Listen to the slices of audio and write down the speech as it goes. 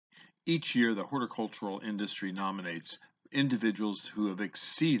Each year, the horticultural industry nominates individuals who have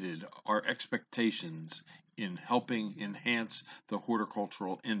exceeded our expectations in helping enhance the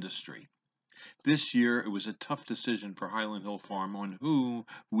horticultural industry. This year, it was a tough decision for Highland Hill Farm on who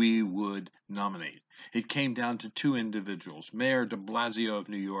we would nominate. It came down to two individuals, Mayor de Blasio of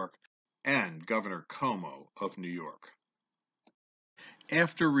New York and Governor Cuomo of New York.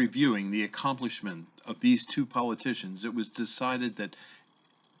 After reviewing the accomplishment of these two politicians, it was decided that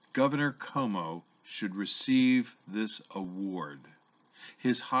Governor Cuomo should receive this award.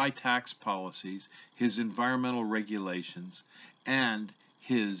 His high tax policies, his environmental regulations, and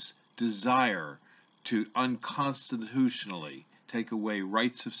his desire to unconstitutionally take away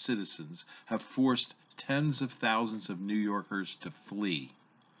rights of citizens have forced tens of thousands of New Yorkers to flee.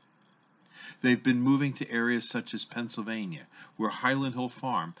 They've been moving to areas such as Pennsylvania, where Highland Hill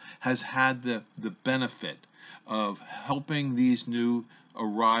Farm has had the benefit of helping these new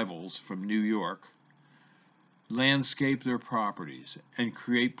arrivals from New York landscape their properties and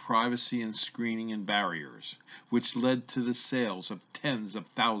create privacy and screening and barriers, which led to the sales of tens of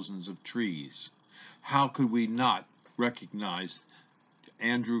thousands of trees. How could we not recognize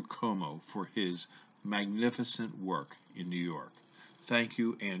Andrew Cuomo for his magnificent work in New York? Thank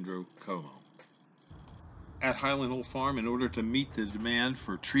you, Andrew Cuomo. At Highland Hill Farm, in order to meet the demand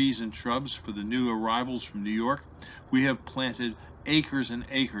for trees and shrubs for the new arrivals from New York, we have planted acres and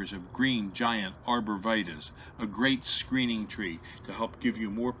acres of green giant arborvitaes, a great screening tree to help give you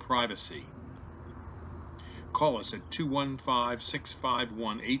more privacy. Call us at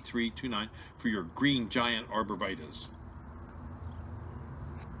 215-651-8329 for your green giant arborvitaes.